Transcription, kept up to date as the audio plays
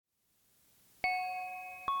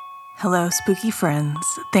Hello, spooky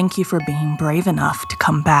friends. Thank you for being brave enough to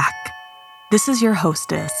come back. This is your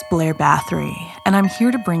hostess, Blair Bathory, and I'm here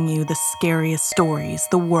to bring you the scariest stories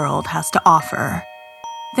the world has to offer.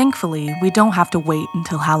 Thankfully, we don't have to wait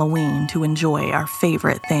until Halloween to enjoy our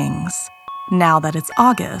favorite things. Now that it's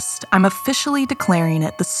August, I'm officially declaring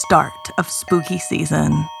it the start of spooky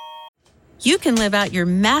season. You can live out your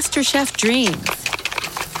MasterChef dreams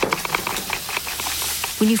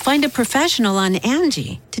when you find a professional on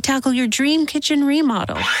Angie to tackle your dream kitchen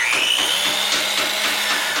remodel.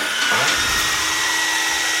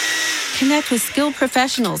 Connect with skilled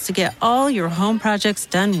professionals to get all your home projects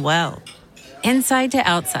done well. Inside to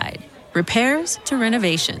outside, repairs to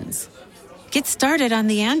renovations. Get started on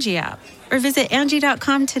the Angie app or visit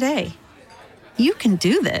Angie.com today. You can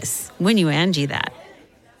do this when you Angie that.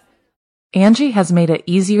 Angie has made it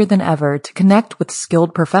easier than ever to connect with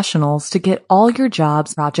skilled professionals to get all your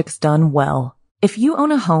jobs projects done well. If you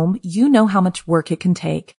own a home, you know how much work it can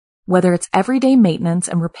take, whether it's everyday maintenance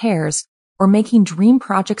and repairs or making dream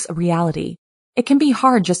projects a reality. It can be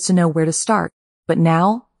hard just to know where to start, but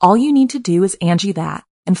now all you need to do is Angie that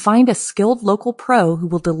and find a skilled local pro who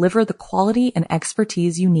will deliver the quality and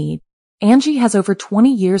expertise you need. Angie has over 20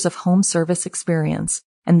 years of home service experience,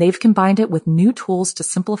 and they've combined it with new tools to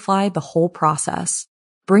simplify the whole process.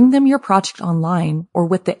 Bring them your project online or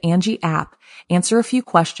with the Angie app, answer a few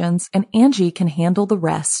questions, and Angie can handle the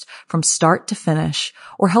rest from start to finish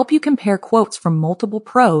or help you compare quotes from multiple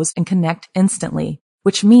pros and connect instantly,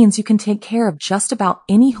 which means you can take care of just about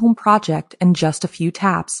any home project in just a few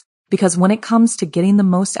taps. Because when it comes to getting the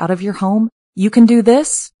most out of your home, you can do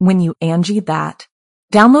this when you Angie that.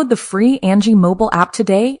 Download the free Angie mobile app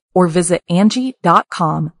today or visit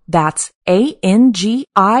Angie.com. That's ANGI.com.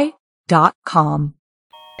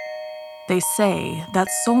 They say that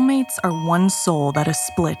soulmates are one soul that is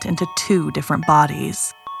split into two different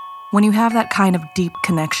bodies. When you have that kind of deep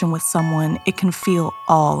connection with someone, it can feel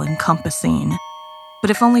all-encompassing.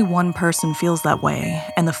 But if only one person feels that way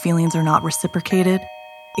and the feelings are not reciprocated,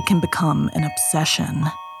 it can become an obsession.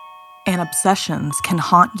 And obsessions can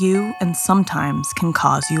haunt you and sometimes can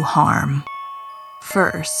cause you harm.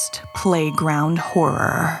 First, playground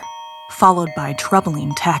horror, followed by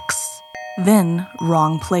troubling texts, then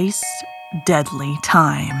wrong place, deadly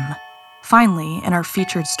time. Finally, in our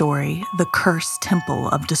featured story, The Cursed Temple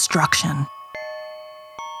of Destruction.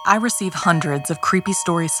 I receive hundreds of creepy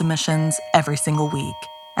story submissions every single week.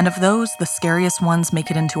 And of those, the scariest ones make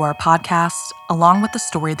it into our podcast, along with the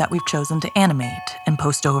story that we've chosen to animate and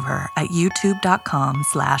post over at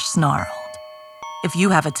youtube.com/snarled. If you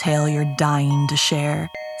have a tale you're dying to share,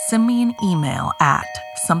 send me an email at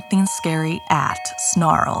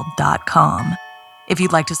somethingscary@snarled.com. If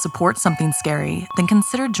you'd like to support Something Scary, then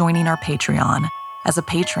consider joining our Patreon. As a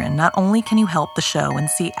patron, not only can you help the show and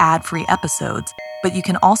see ad-free episodes, but you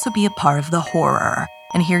can also be a part of the horror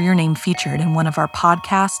and hear your name featured in one of our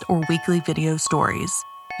podcast or weekly video stories.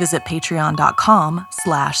 Visit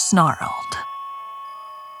patreon.com/snarled.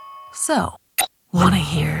 So, want to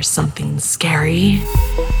hear something scary?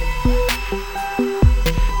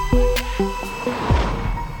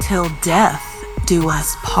 Till death do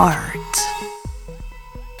us part.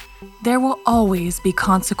 There will always be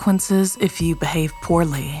consequences if you behave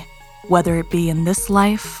poorly, whether it be in this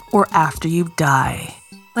life or after you die.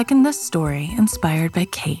 Like in this story inspired by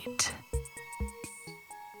Kate.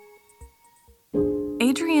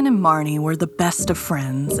 Adrian and Marnie were the best of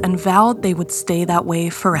friends and vowed they would stay that way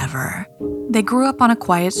forever. They grew up on a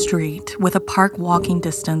quiet street with a park walking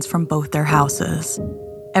distance from both their houses.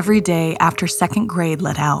 Every day after second grade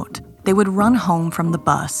let out, they would run home from the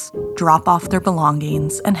bus, drop off their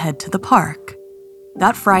belongings, and head to the park.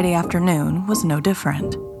 That Friday afternoon was no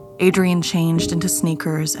different. Adrian changed into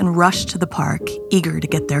sneakers and rushed to the park, eager to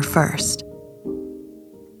get there first.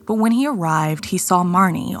 But when he arrived, he saw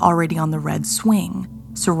Marnie already on the red swing,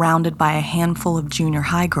 surrounded by a handful of junior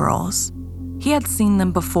high girls. He had seen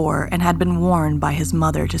them before and had been warned by his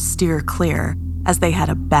mother to steer clear, as they had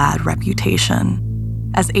a bad reputation.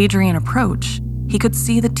 As Adrian approached, he could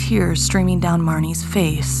see the tears streaming down Marnie's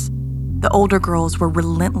face. The older girls were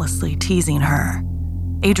relentlessly teasing her.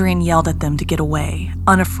 Adrian yelled at them to get away,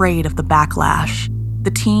 unafraid of the backlash.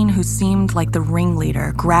 The teen who seemed like the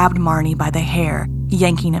ringleader grabbed Marnie by the hair,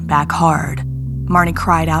 yanking it back hard. Marnie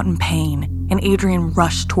cried out in pain, and Adrian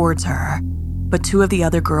rushed towards her. But two of the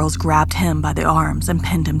other girls grabbed him by the arms and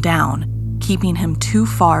pinned him down, keeping him too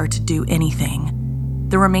far to do anything.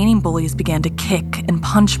 The remaining bullies began to kick and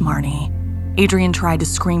punch Marnie. Adrian tried to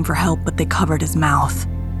scream for help, but they covered his mouth.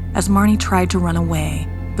 As Marnie tried to run away,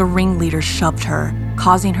 the ringleader shoved her,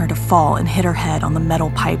 causing her to fall and hit her head on the metal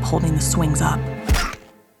pipe holding the swings up.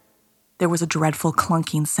 There was a dreadful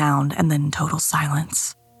clunking sound and then total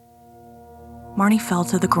silence. Marnie fell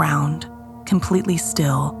to the ground, completely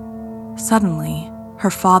still. Suddenly,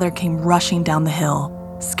 her father came rushing down the hill,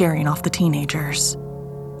 scaring off the teenagers.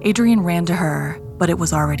 Adrienne ran to her, but it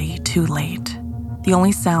was already too late. The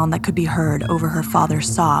only sound that could be heard over her father's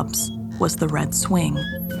sobs was the red swing,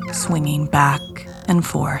 swinging back and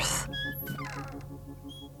forth.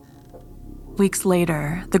 Weeks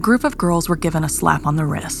later, the group of girls were given a slap on the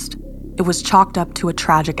wrist. It was chalked up to a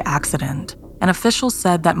tragic accident, and officials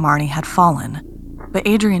said that Marnie had fallen. But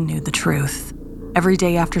Adrienne knew the truth. Every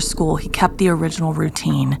day after school, he kept the original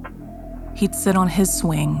routine. He'd sit on his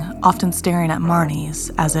swing, often staring at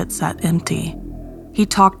Marnie's as it sat empty. He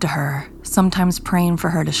talked to her, sometimes praying for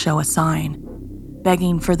her to show a sign,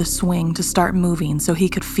 begging for the swing to start moving so he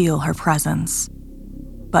could feel her presence.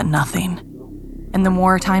 But nothing. And the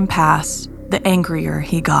more time passed, the angrier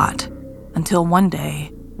he got, until one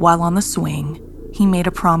day, while on the swing, he made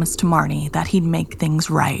a promise to Marnie that he'd make things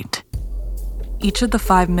right. Each of the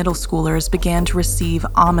 5 middle schoolers began to receive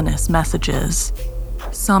ominous messages,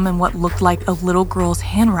 some in what looked like a little girl's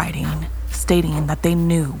handwriting, stating that they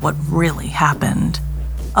knew what really happened.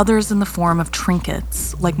 Others in the form of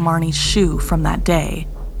trinkets, like Marnie's shoe from that day,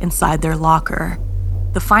 inside their locker.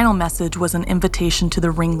 The final message was an invitation to the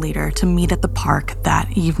ringleader to meet at the park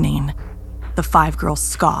that evening. The 5 girls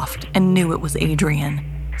scoffed and knew it was Adrienne.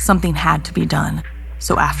 Something had to be done,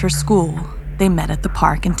 so after school, they met at the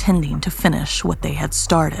park intending to finish what they had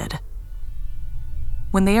started.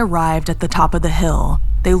 When they arrived at the top of the hill,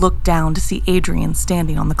 they looked down to see Adrienne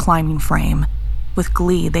standing on the climbing frame. With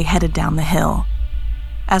glee, they headed down the hill.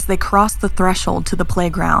 As they crossed the threshold to the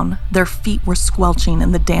playground, their feet were squelching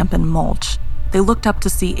in the dampened mulch. They looked up to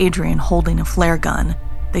see Adrienne holding a flare gun.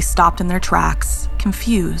 They stopped in their tracks,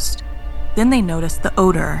 confused. Then they noticed the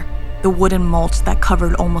odor. The wooden mulch that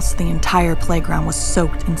covered almost the entire playground was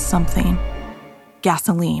soaked in something.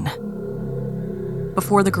 Gasoline.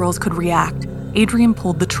 Before the girls could react, Adrienne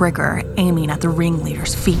pulled the trigger, aiming at the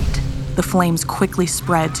ringleader's feet. The flames quickly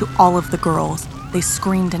spread to all of the girls. They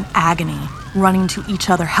screamed in agony, running to each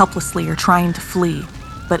other helplessly or trying to flee.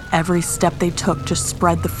 But every step they took just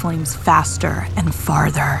spread the flames faster and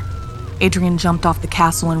farther. Adrienne jumped off the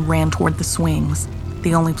castle and ran toward the swings,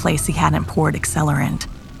 the only place he hadn't poured accelerant.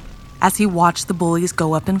 As he watched the bullies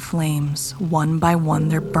go up in flames, one by one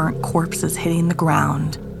their burnt corpses hitting the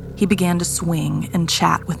ground, he began to swing and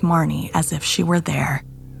chat with Marnie as if she were there.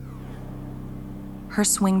 Her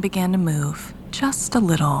swing began to move, just a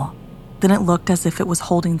little. Then it looked as if it was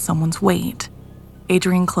holding someone's weight.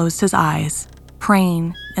 Adrienne closed his eyes,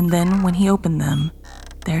 praying, and then when he opened them,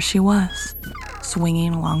 there she was,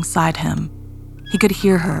 swinging alongside him. He could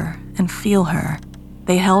hear her and feel her.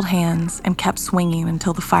 They held hands and kept swinging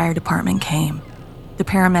until the fire department came. The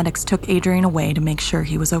paramedics took Adrienne away to make sure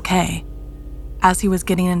he was okay. As he was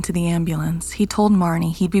getting into the ambulance, he told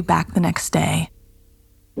Marnie he'd be back the next day.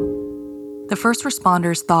 The first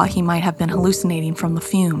responders thought he might have been hallucinating from the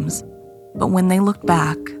fumes, but when they looked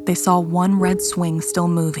back, they saw one red swing still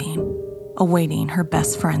moving, awaiting her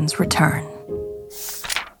best friend's return.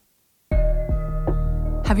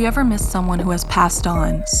 Have you ever missed someone who has passed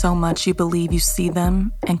on so much you believe you see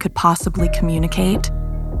them and could possibly communicate?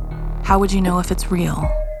 How would you know if it's real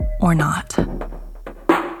or not?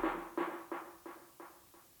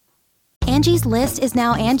 Angie's List is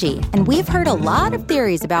now Angie, and we've heard a lot of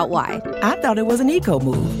theories about why. I thought it was an eco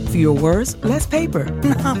move. Fewer words, less paper.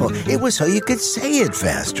 No, it was so you could say it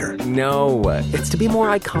faster. No, it's to be more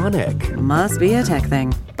iconic. Must be a tech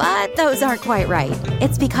thing. But those aren't quite right.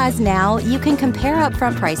 It's because now you can compare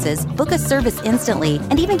upfront prices, book a service instantly,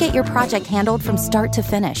 and even get your project handled from start to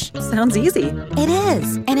finish. Sounds easy. It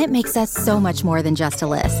is, and it makes us so much more than just a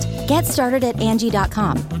list. Get started at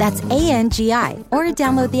Angie.com. That's ANGI, or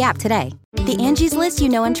download the app today. The Angie's List you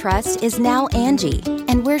know and trust is now Angie,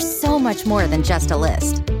 and we're so much more than just a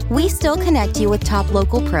list. We still connect you with top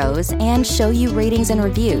local pros and show you ratings and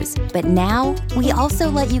reviews, but now we also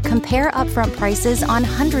let you compare upfront prices on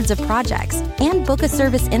hundreds of projects and book a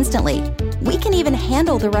service instantly. We can even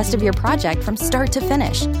handle the rest of your project from start to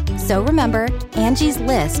finish. So remember, Angie's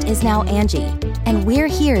List is now Angie, and we're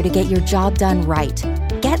here to get your job done right.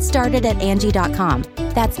 Get started at Angie.com.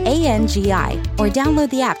 That's ANGI, or download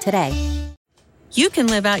the app today. You can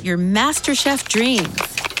live out your MasterChef dreams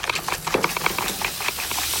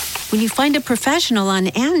when you find a professional on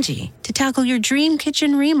Angie to tackle your dream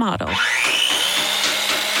kitchen remodel.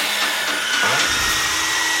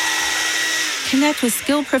 Connect with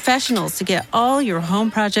skilled professionals to get all your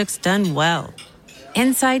home projects done well.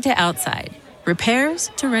 Inside to outside,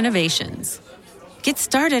 repairs to renovations. Get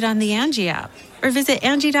started on the Angie app or visit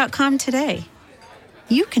Angie.com today.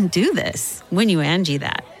 You can do this when you Angie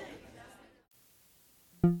that.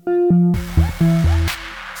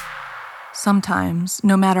 Sometimes,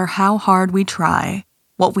 no matter how hard we try,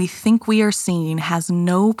 what we think we are seeing has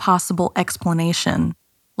no possible explanation,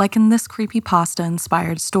 like in this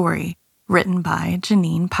creepypasta-inspired story written by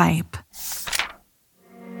Janine Pipe.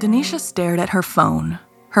 Denisha stared at her phone,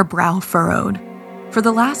 her brow furrowed. For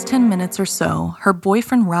the last 10 minutes or so, her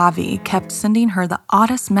boyfriend Ravi kept sending her the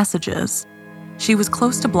oddest messages. She was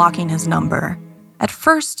close to blocking his number. At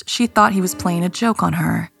first, she thought he was playing a joke on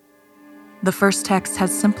her. The first text had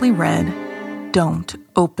simply read, "Don't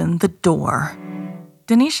open the door."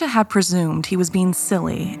 Denisha had presumed he was being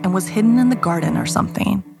silly and was hidden in the garden or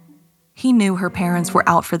something. He knew her parents were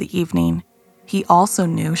out for the evening. He also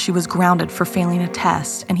knew she was grounded for failing a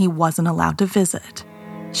test and he wasn't allowed to visit.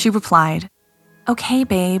 She replied, "Okay,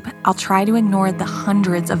 babe, I'll try to ignore the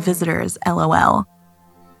hundreds of visitors, LOL."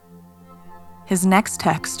 His next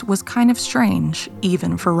text was kind of strange,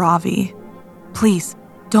 even for Ravi. "Please,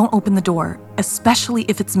 don't open the door, especially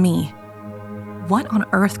if it's me." What on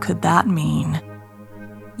earth could that mean?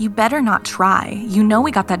 "You better not try. You know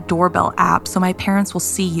we got that doorbell app, so my parents will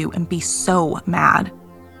see you and be so mad."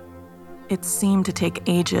 It seemed to take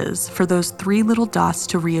ages for those 3 little dots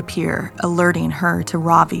to reappear, alerting her to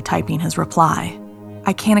Ravi typing his reply.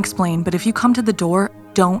 "I can't explain, but if you come to the door,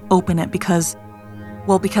 don't open it because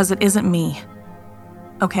it isn't me."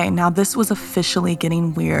 Okay, now this was officially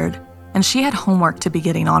getting weird, and she had homework to be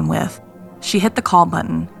getting on with. She hit the call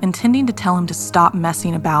button, intending to tell him to stop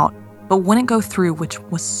messing about, but wouldn't go through, which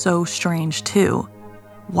was so strange too.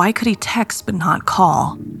 Why could he text but not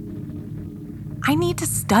call? "I need to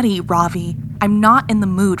study, Ravi. I'm not in the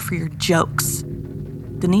mood for your jokes."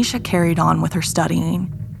 Denisha carried on with her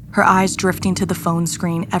studying, her eyes drifting to the phone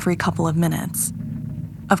screen every couple of minutes.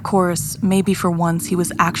 Of course, maybe for once he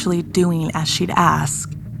was actually doing as she'd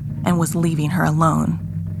asked and was leaving her alone,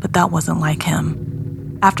 but that wasn't like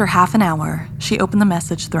him. After half an hour, she opened the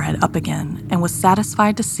message thread up again and was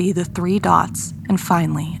satisfied to see the 3 dots and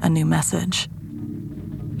finally a new message.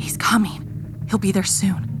 "He's coming. He'll be there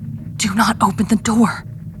soon. Do not open the door."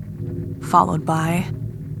 Followed by,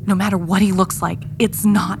 "No matter what he looks like, it's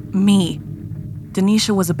not me."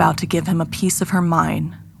 Denisha was about to give him a piece of her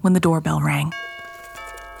mind when the doorbell rang.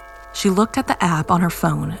 She looked at the app on her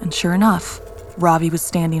phone, and sure enough, Ravi was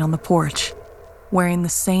standing on the porch, wearing the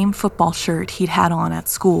same football shirt he'd had on at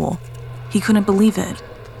school. He couldn't believe it.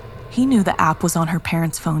 He knew the app was on her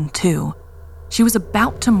parents' phone too. She was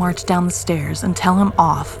about to march down the stairs and tell him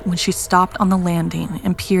off when she stopped on the landing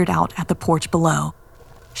and peered out at the porch below.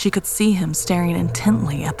 She could see him staring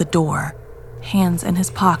intently at the door, hands in his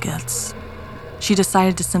pockets. She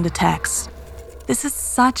decided to send a text. "This is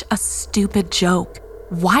such a stupid joke.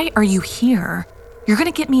 Why are you here? You're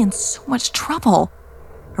gonna get me in so much trouble."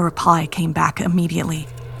 A reply came back immediately.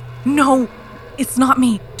 "No, it's not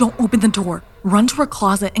me. Don't open the door. Run to her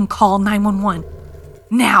closet and call 911.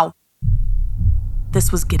 Now." This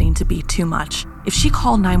was getting to be too much. If she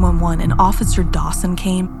called 911 and Officer Dawson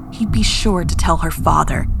came, he'd be sure to tell her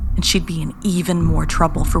father, and she'd be in even more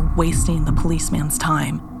trouble for wasting the policeman's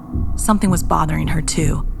time. Something was bothering her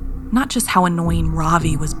too. Not just how annoying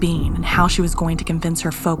Ravi was being and how she was going to convince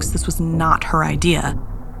her folks this was not her idea.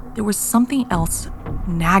 There was something else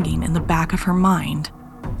nagging in the back of her mind.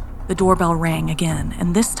 The doorbell rang again,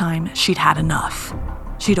 and this time she'd had enough.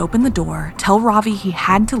 She'd open the door, tell Ravi he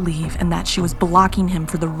had to leave and that she was blocking him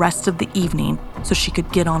for the rest of the evening so she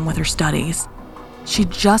could get on with her studies.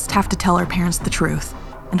 She'd just have to tell her parents the truth,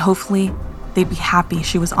 and hopefully they'd be happy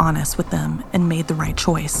she was honest with them and made the right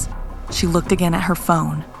choice. She looked again at her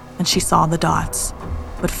phone, and she saw the dots.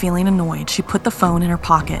 But feeling annoyed, she put the phone in her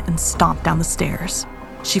pocket and stomped down the stairs.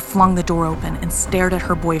 She flung the door open and stared at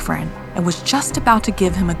her boyfriend and was just about to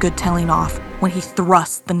give him a good telling off when he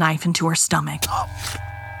thrust the knife into her stomach.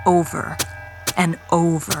 Over and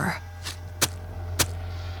over.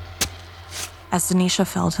 As Denisha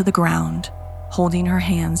fell to the ground, holding her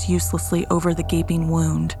hands uselessly over the gaping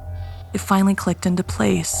wound, it finally clicked into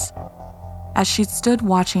place. As she stood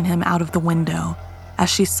watching him out of the window, as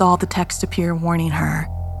she saw the text appear warning her,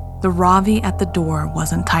 the Ravi at the door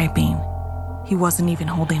wasn't typing. He wasn't even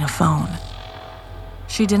holding a phone.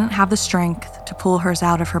 She didn't have the strength to pull hers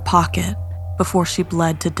out of her pocket before she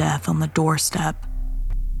bled to death on the doorstep.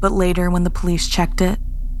 But later, when the police checked it,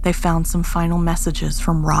 they found some final messages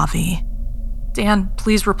from Ravi. "Dan,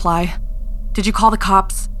 please reply. Did you call the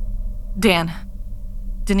cops? Dan.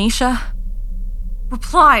 Denisha?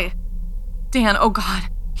 Reply. Dan, oh God,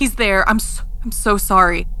 he's there. I'm so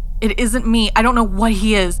sorry. It isn't me. I don't know what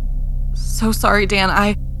he is. So sorry, Dan,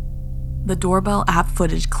 The doorbell app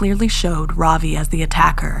footage clearly showed Ravi as the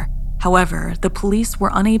attacker. However, the police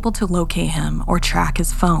were unable to locate him or track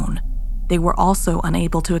his phone. They were also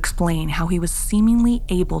unable to explain how he was seemingly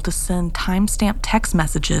able to send timestamped text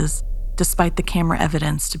messages despite the camera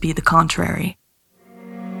evidence to be the contrary.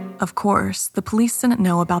 Of course, the police didn't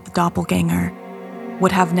know about the doppelganger,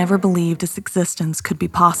 would have never believed its existence could be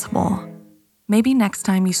possible. Maybe next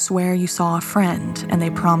time you swear you saw a friend and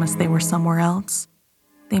they promise they were somewhere else,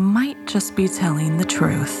 they might just be telling the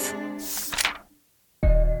truth.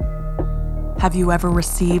 Have you ever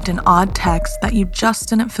received an odd text that you just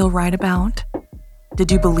didn't feel right about?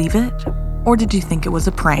 Did you believe it, or did you think it was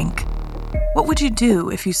a prank? What would you do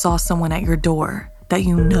if you saw someone at your door that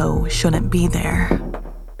you know shouldn't be there?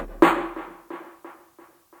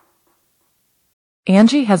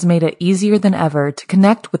 Angie has made it easier than ever to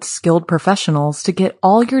connect with skilled professionals to get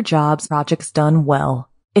all your jobs projects done well.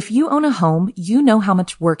 If you own a home, you know how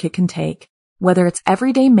much work it can take, whether it's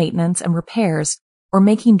everyday maintenance and repairs or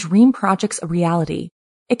making dream projects a reality.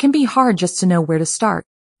 It can be hard just to know where to start,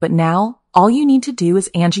 but now all you need to do is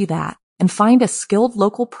Angie that and find a skilled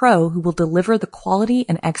local pro who will deliver the quality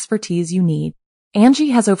and expertise you need.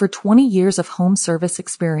 Angie has over 20 years of home service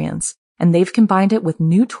experience, and they've combined it with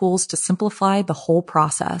new tools to simplify the whole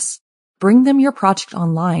process. Bring them your project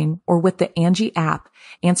online or with the Angie app,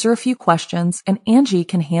 answer a few questions, and Angie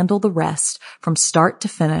can handle the rest from start to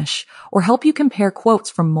finish or help you compare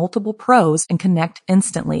quotes from multiple pros and connect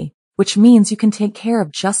instantly, which means you can take care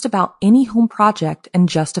of just about any home project in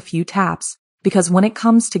just a few taps. Because when it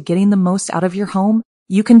comes to getting the most out of your home,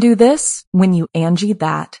 you can do this when you Angie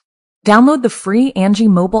that. Download the free Angie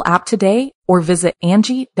mobile app today or visit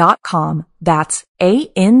Angie.com. That's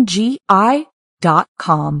ANGI.com.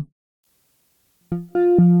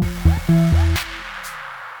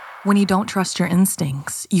 When you don't trust your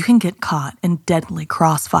instincts, you can get caught in deadly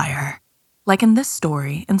crossfire. Like in this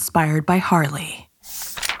story inspired by Harley.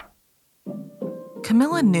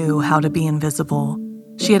 Camilla knew how to be invisible.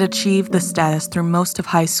 She had achieved this status through most of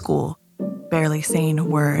high school, barely saying a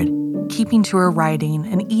word, keeping to her writing,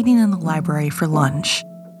 and eating in the library for lunch.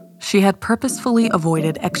 She had purposefully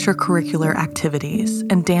avoided extracurricular activities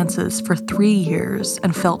and dances for 3 years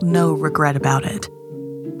and felt no regret about it.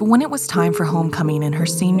 But when it was time for homecoming in her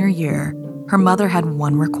senior year, her mother had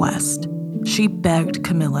one request. She begged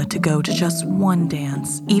Camilla to go to just one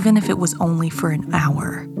dance, even if it was only for an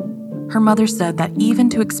hour. Her mother said that even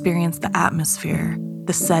to experience the atmosphere,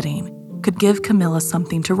 the setting, could give Camilla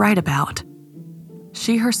something to write about.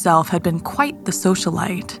 She herself had been quite the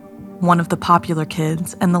socialite, one of the popular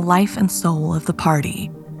kids and the life and soul of the party.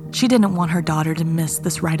 She didn't want her daughter to miss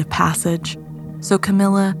this rite of passage, so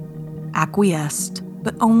Camilla acquiesced,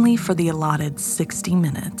 but only for the allotted 60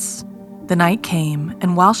 minutes. The night came,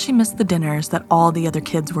 and while she missed the dinners that all the other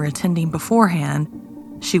kids were attending beforehand,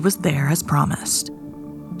 she was there as promised.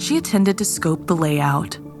 She attended to scope the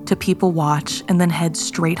layout, to people watch, and then head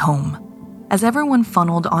straight home. As everyone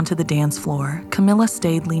funneled onto the dance floor, Camilla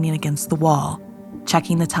stayed leaning against the wall,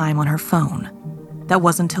 checking the time on her phone. That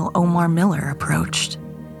wasn't until Omar Miller approached.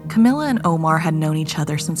 Camilla and Omar had known each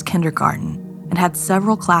other since kindergarten and had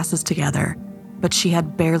several classes together, but she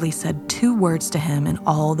had barely said 2 words to him in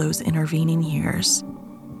all those intervening years.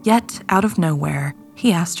 Yet, out of nowhere,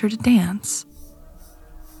 he asked her to dance.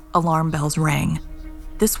 Alarm bells rang.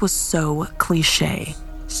 This was so cliché,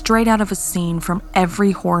 straight out of a scene from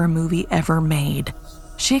every horror movie ever made.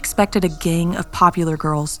 She expected a gang of popular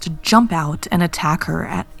girls to jump out and attack her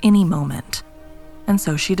at any moment, and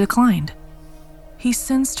so she declined. He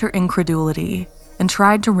sensed her incredulity and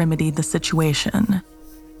tried to remedy the situation.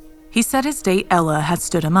 He said his date Ella had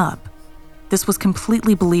stood him up. This was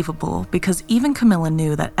completely believable because even Camilla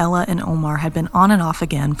knew that Ella and Omar had been on and off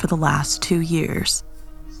again for the last 2 years.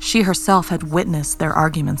 She herself had witnessed their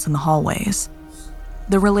arguments in the hallways.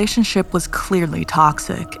 The relationship was clearly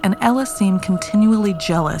toxic, and Ella seemed continually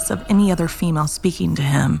jealous of any other female speaking to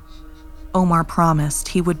him. Omar promised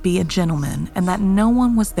he would be a gentleman and that no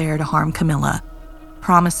one was there to harm Camilla,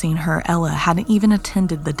 promising her Ella hadn't even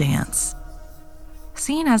attended the dance.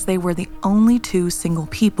 Seeing as they were the only 2 single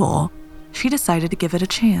people, she decided to give it a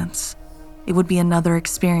chance. It would be another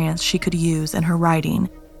experience she could use in her writing,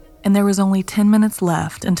 and there was only 10 minutes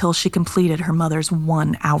left until she completed her mother's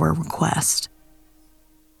 1-hour request.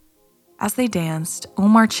 As they danced,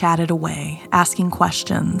 Omar chatted away, asking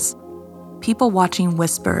questions. People watching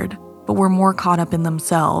whispered, but were more caught up in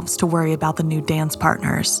themselves to worry about the new dance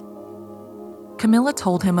partners. Camilla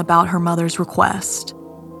told him about her mother's request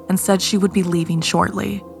and said she would be leaving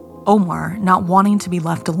shortly. Omar, not wanting to be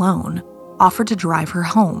left alone, offered to drive her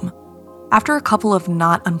home. After a couple of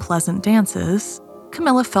not unpleasant dances,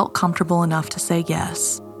 Camilla felt comfortable enough to say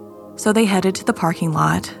yes. So they headed to the parking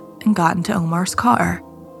lot and got into Omar's car.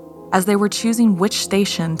 As they were choosing which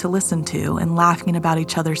station to listen to and laughing about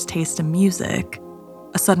each other's taste in music,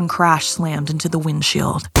 a sudden crash slammed into the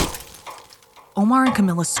windshield. Omar and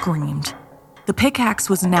Camilla screamed. The pickaxe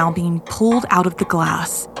was now being pulled out of the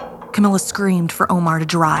glass. Camilla screamed for Omar to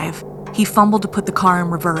drive. He fumbled to put the car in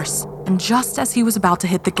reverse, and just as he was about to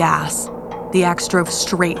hit the gas, the axe drove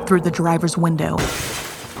straight through the driver's window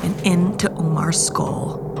and into Omar's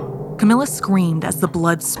skull. Camilla screamed as the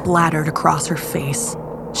blood splattered across her face.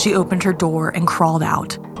 She opened her door and crawled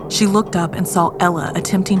out. She looked up and saw Ella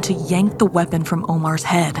attempting to yank the weapon from Omar's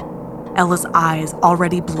head. Ella's eyes,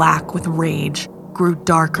 already black with rage, grew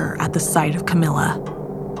darker at the sight of Camilla.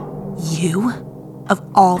 You? Of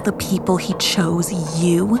all the people he chose,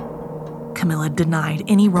 you? Camilla denied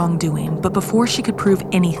any wrongdoing, but before she could prove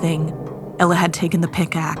anything, Ella had taken the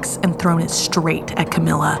pickaxe and thrown it straight at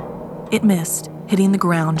Camilla. It missed, hitting the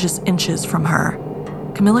ground just inches from her.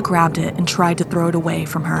 Camilla grabbed it and tried to throw it away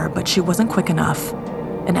from her, but she wasn't quick enough,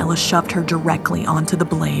 and Ella shoved her directly onto the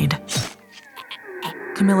blade.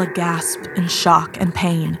 Camilla gasped in shock and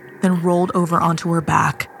pain, then rolled over onto her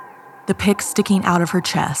back, the pick sticking out of her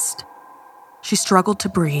chest. She struggled to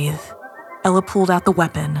breathe. Ella pulled out the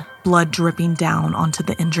weapon, blood dripping down onto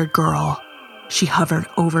the injured girl. She hovered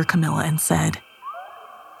over Camilla and said,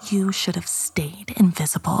 "You should have stayed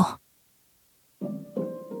invisible."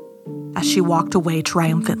 As she walked away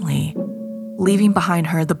triumphantly, leaving behind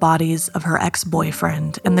her the bodies of her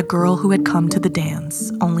ex-boyfriend and the girl who had come to the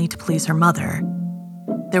dance only to please her mother,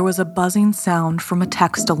 there was a buzzing sound from a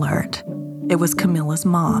text alert. It was Camilla's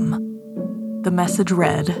mom. The message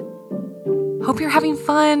read, "Hope you're having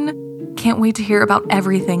fun. Can't wait to hear about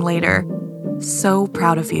everything later. So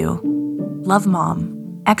proud of you. Love, Mom.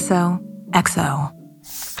 XOXO."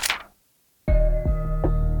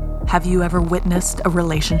 Have you ever witnessed a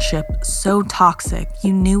relationship so toxic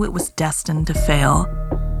you knew it was destined to fail?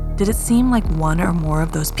 Did it seem like one or more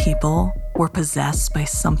of those people were possessed by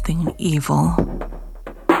something evil?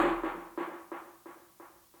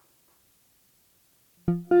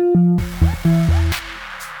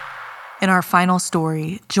 In our final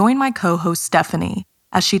story, join my co-host Stephanie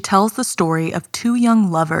as she tells the story of two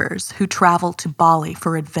young lovers who travel to Bali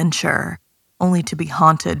for adventure, only to be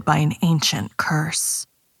haunted by an ancient curse.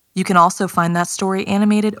 You can also find that story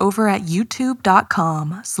animated over at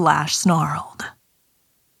youtube.com/snarled.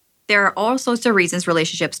 There are all sorts of reasons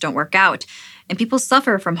relationships don't work out, and people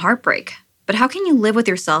suffer from heartbreak. But how can you live with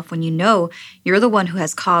yourself when you know you're the one who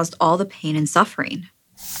has caused all the pain and suffering?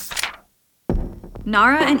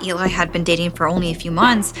 Nara and Eli had been dating for only a few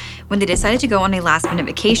months when they decided to go on a last-minute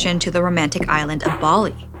vacation to the romantic island of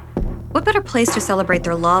Bali. What better place to celebrate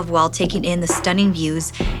their love while taking in the stunning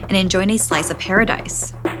views and enjoying a slice of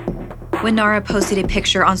paradise? When Nara posted a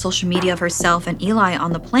picture on social media of herself and Eli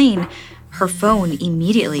on the plane, her phone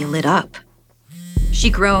immediately lit up.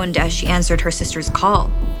 She groaned as she answered her sister's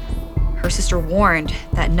call. Her sister warned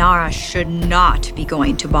that Nara should not be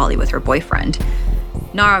going to Bali with her boyfriend.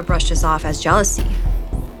 Nara brushed this off as jealousy,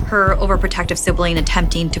 her overprotective sibling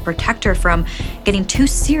attempting to protect her from getting too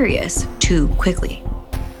serious too quickly.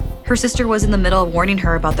 Her sister was in the middle of warning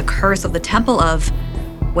her about the curse of the Temple of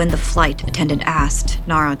when the flight attendant asked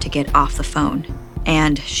Nara to get off the phone,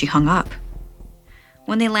 and she hung up.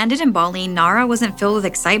 When they landed in Bali, Nara wasn't filled with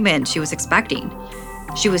excitement she was expecting.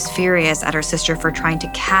 She was furious at her sister for trying to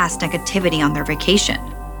cast negativity on their vacation.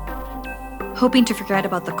 Hoping to forget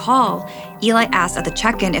about the call, Eli asked at the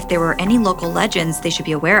check-in if there were any local legends they should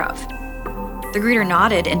be aware of. The greeter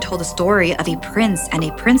nodded and told the story of a prince and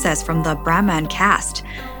a princess from the Brahman caste,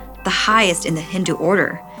 the highest in the Hindu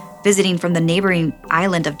order, visiting from the neighboring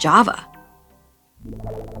island of Java.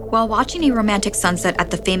 While watching a romantic sunset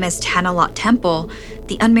at the famous Tanah Lot Temple,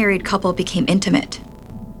 the unmarried couple became intimate.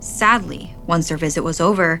 Sadly, once their visit was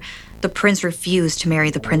over, the prince refused to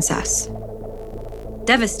marry the princess.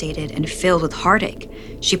 Devastated and filled with heartache,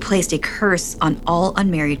 she placed a curse on all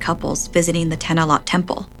unmarried couples visiting the Tanah Lot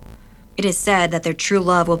Temple. It is said that their true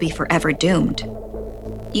love will be forever doomed.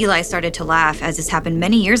 Eli started to laugh as this happened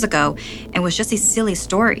many years ago and was just a silly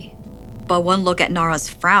story. But one look at Nara's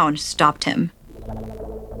frown stopped him.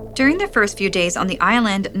 During their first few days on the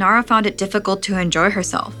island, Nara found it difficult to enjoy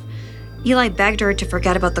herself. Eli begged her to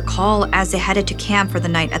forget about the call as they headed to camp for the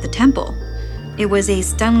night at the temple. It was a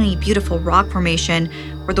stunningly beautiful rock formation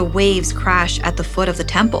where the waves crashed at the foot of the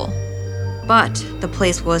temple. But the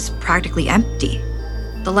place was practically empty.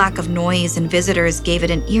 The lack of noise and visitors gave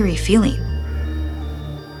it an eerie feeling.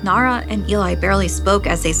 Nara and Eli barely spoke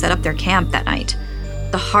as they set up their camp that night.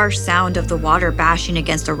 The harsh sound of the water bashing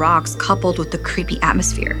against the rocks, coupled with the creepy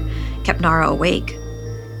atmosphere, kept Nara awake.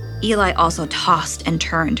 Eli also tossed and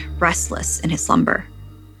turned, restless in his slumber.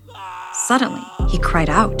 Suddenly, he cried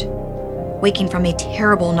out. Waking from a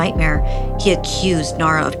terrible nightmare, he accused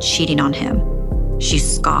Nara of cheating on him. She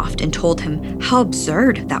scoffed and told him how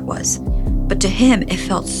absurd that was, but to him it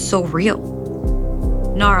felt so real.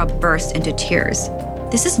 Nara burst into tears.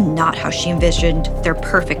 This is not how she envisioned their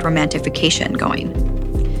perfect romantic vacation going.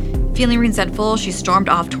 Feeling resentful, she stormed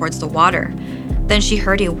off towards the water. Then she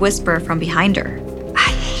heard a whisper from behind her.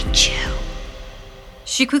 "I hate you."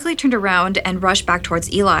 She quickly turned around and rushed back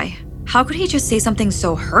towards Eli. How could he just say something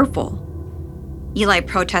so hurtful? Eli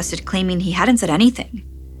protested, claiming he hadn't said anything.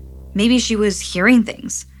 Maybe she was hearing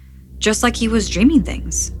things, just like he was dreaming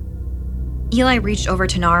things. Eli reached over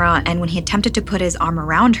to Nara, and when he attempted to put his arm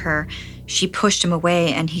around her, she pushed him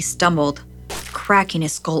away and he stumbled, cracking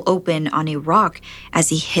his skull open on a rock as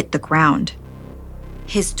he hit the ground.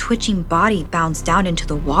 His twitching body bounced down into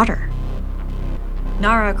the water.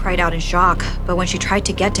 Nara cried out in shock, but when she tried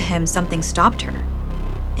to get to him, something stopped her.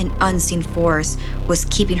 An unseen force was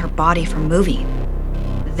keeping her body from moving.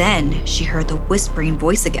 Then she heard the whispering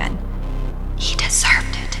voice again. "He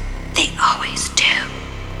deserved it. They always do."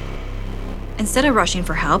 Instead of rushing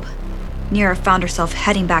for help, Nara found herself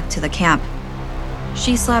heading back to the camp.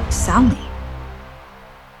 She slept soundly.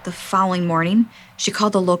 The following morning, she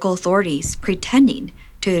called the local authorities, pretending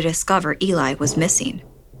to discover Eli was missing.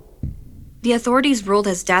 The authorities ruled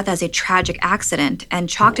his death as a tragic accident and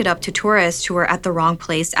chalked it up to tourists who were at the wrong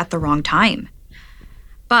place at the wrong time.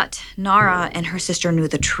 But Nara and her sister knew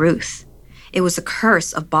the truth. It was a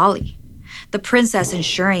curse of Bali. The princess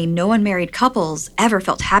ensuring no unmarried couples ever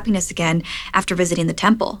felt happiness again after visiting the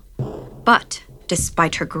temple. But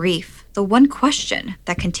despite her grief, the one question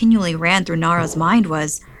that continually ran through Nara's mind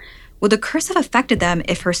was, would the curse have affected them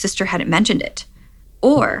if her sister hadn't mentioned it?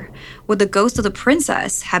 Or would the ghost of the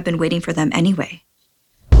princess have been waiting for them anyway?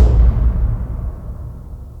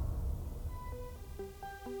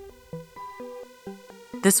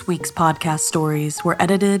 This week's podcast stories were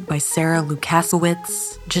edited by Sarah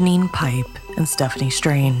Lukasiewicz, Janine Pipe, and Stephanie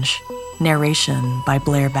Strange. Narration by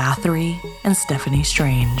Blair Bathory and Stephanie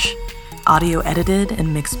Strange. Audio edited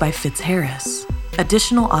and mixed by Fitz Harris.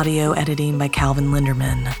 Additional audio editing by Calvin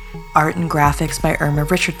Linderman. Art and graphics by Irma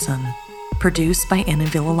Richardson. Produced by Anna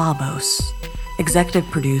Villalobos. Executive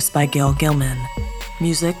produced by Gail Gilman.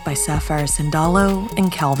 Music by Sapphire Sindalo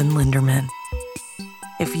and Calvin Linderman.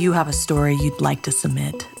 If you have a story you'd like to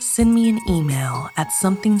submit, send me an email at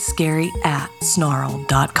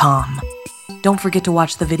somethingscary@snarled.com. Don't forget to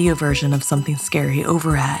watch the video version of Something Scary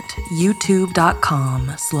over at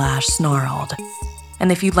youtube.com/snarled.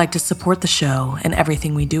 And if you'd like to support the show and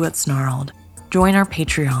everything we do at Snarled, join our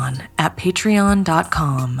Patreon at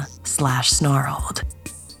patreon.com/snarled.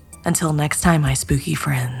 Until next time, my spooky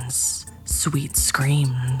friends, sweet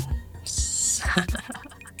screams.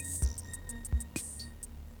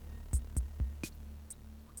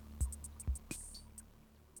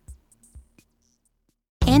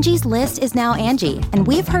 Angie's List is now Angie, and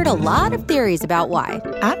we've heard a lot of theories about why.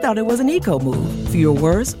 I thought it was an eco move. Fewer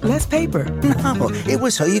words, less paper. No, it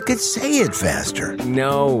was so you could say it faster.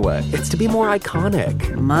 No, it's to be more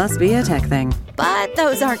iconic. Must be a tech thing. But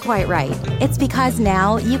those aren't quite right. It's because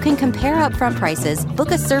now you can compare upfront prices,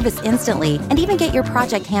 book a service instantly, and even get your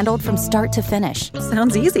project handled from start to finish.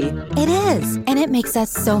 Sounds easy. It is, and it makes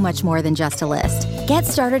us so much more than just a list. Get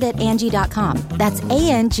started at Angie.com. That's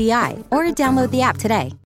ANGI, or download the app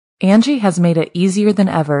today. Angie has made it easier than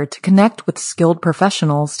ever to connect with skilled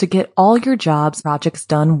professionals to get all your jobs projects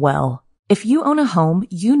done well. If you own a home,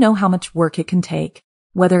 you know how much work it can take,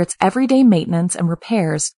 whether it's everyday maintenance and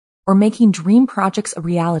repairs or making dream projects a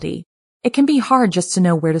reality. It can be hard just to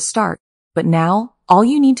know where to start, but now all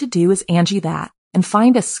you need to do is Angie that and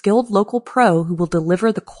find a skilled local pro who will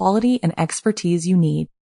deliver the quality and expertise you need.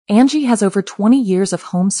 Angie has over 20 years of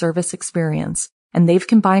home service experience, and they've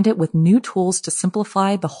combined it with new tools to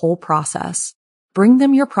simplify the whole process. Bring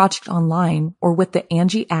them your project online or with the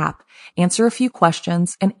Angie app, answer a few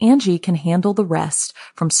questions, and Angie can handle the rest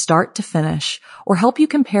from start to finish, or help you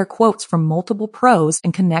compare quotes from multiple pros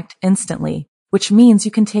and connect instantly, which means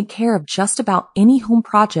you can take care of just about any home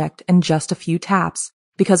project in just a few taps.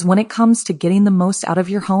 Because when it comes to getting the most out of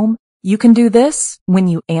your home, you can do this when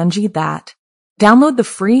you Angie that. Download the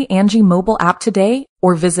free Angie mobile app today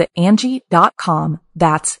or visit Angie.com.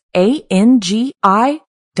 That's ANGI.com.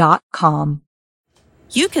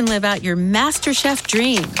 You can live out your MasterChef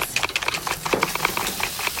dreams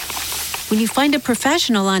when you find a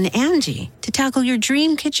professional on Angie to tackle your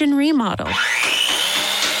dream kitchen remodel.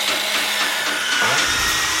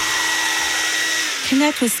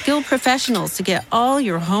 Connect with skilled professionals to get all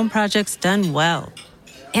your home projects done well.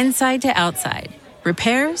 Inside to outside,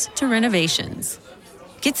 repairs to renovations.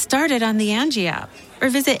 Get started on the Angie app or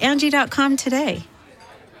visit Angie.com today.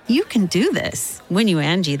 You can do this when you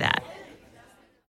Angie that.